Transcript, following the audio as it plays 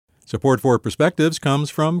Support for Perspectives comes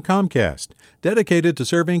from Comcast, dedicated to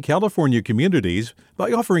serving California communities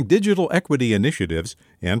by offering digital equity initiatives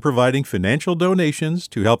and providing financial donations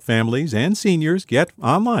to help families and seniors get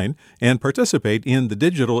online and participate in the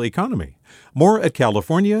digital economy. More at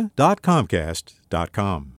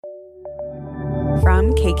california.comcast.com.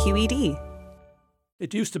 From KQED.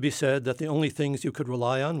 It used to be said that the only things you could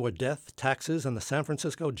rely on were death, taxes, and the San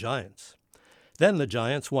Francisco Giants. Then the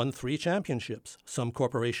Giants won 3 championships. Some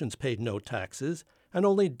corporations paid no taxes, and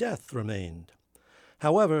only death remained.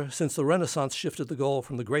 However, since the Renaissance shifted the goal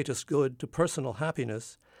from the greatest good to personal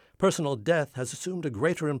happiness, personal death has assumed a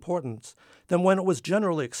greater importance than when it was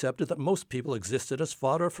generally accepted that most people existed as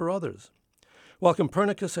fodder for others. While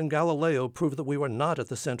Copernicus and Galileo proved that we were not at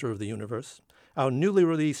the center of the universe, our newly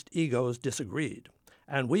released egos disagreed,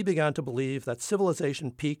 and we began to believe that civilization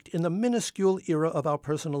peaked in the minuscule era of our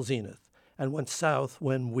personal zenith, and went south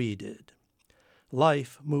when we did.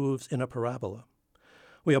 Life moves in a parabola.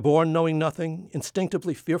 We are born knowing nothing,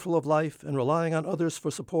 instinctively fearful of life, and relying on others for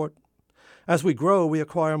support. As we grow, we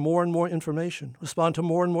acquire more and more information, respond to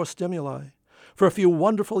more and more stimuli. For a few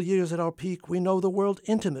wonderful years at our peak, we know the world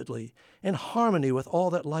intimately, in harmony with all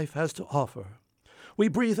that life has to offer. We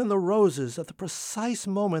breathe in the roses at the precise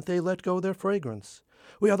moment they let go their fragrance.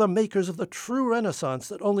 We are the makers of the true renaissance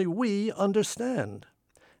that only we understand.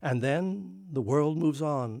 And then the world moves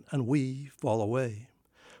on, and we fall away.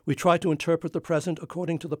 We try to interpret the present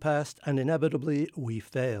according to the past, and inevitably we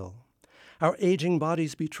fail. Our aging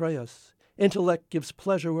bodies betray us. Intellect gives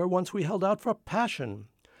pleasure where once we held out for passion.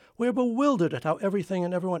 We are bewildered at how everything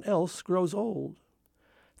and everyone else grows old.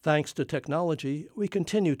 Thanks to technology, we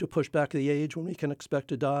continue to push back the age when we can expect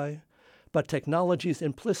to die. But technology's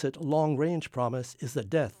implicit long-range promise is the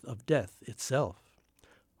death of death itself.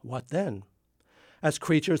 What then? As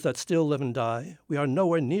creatures that still live and die, we are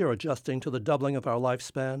nowhere near adjusting to the doubling of our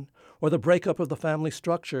lifespan or the breakup of the family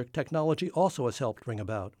structure technology also has helped bring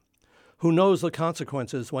about. Who knows the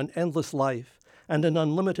consequences when endless life and an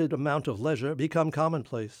unlimited amount of leisure become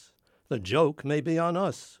commonplace? The joke may be on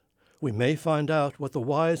us. We may find out what the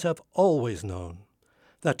wise have always known,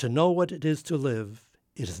 that to know what it is to live,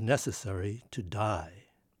 it is necessary to die.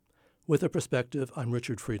 With a Perspective, I'm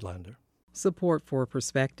Richard Friedlander. Support for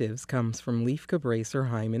Perspectives comes from Leif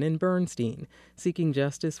Cabraser, Hyman, and Bernstein, seeking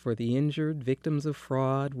justice for the injured, victims of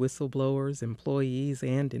fraud, whistleblowers, employees,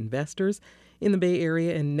 and investors in the Bay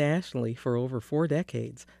Area and nationally for over 4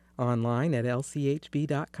 decades. Online at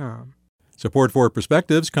lchb.com. Support for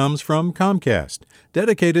Perspectives comes from Comcast,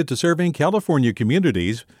 dedicated to serving California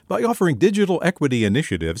communities by offering digital equity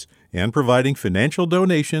initiatives and providing financial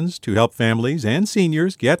donations to help families and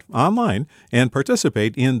seniors get online and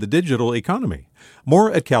participate in the digital economy.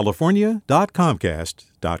 More at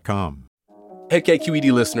california.comcast.com. Hey,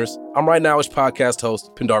 KQED listeners, I'm Right Nowish podcast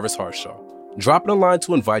host, Pendarvis Harshaw, dropping a line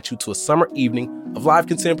to invite you to a summer evening of live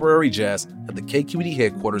contemporary jazz at the KQED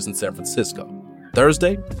headquarters in San Francisco.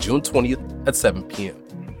 Thursday, June 20th at 7 p.m.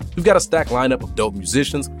 We've got a stacked lineup of dope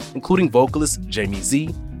musicians, including vocalist Jamie Z,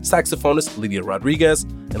 saxophonist Lydia Rodriguez,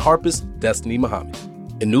 and harpist Destiny Muhammad.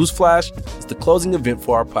 And Newsflash is the closing event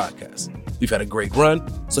for our podcast. We've had a great run,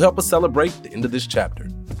 so help us celebrate the end of this chapter.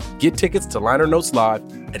 Get tickets to Liner Notes Live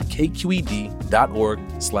at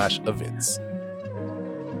kqed.org/events.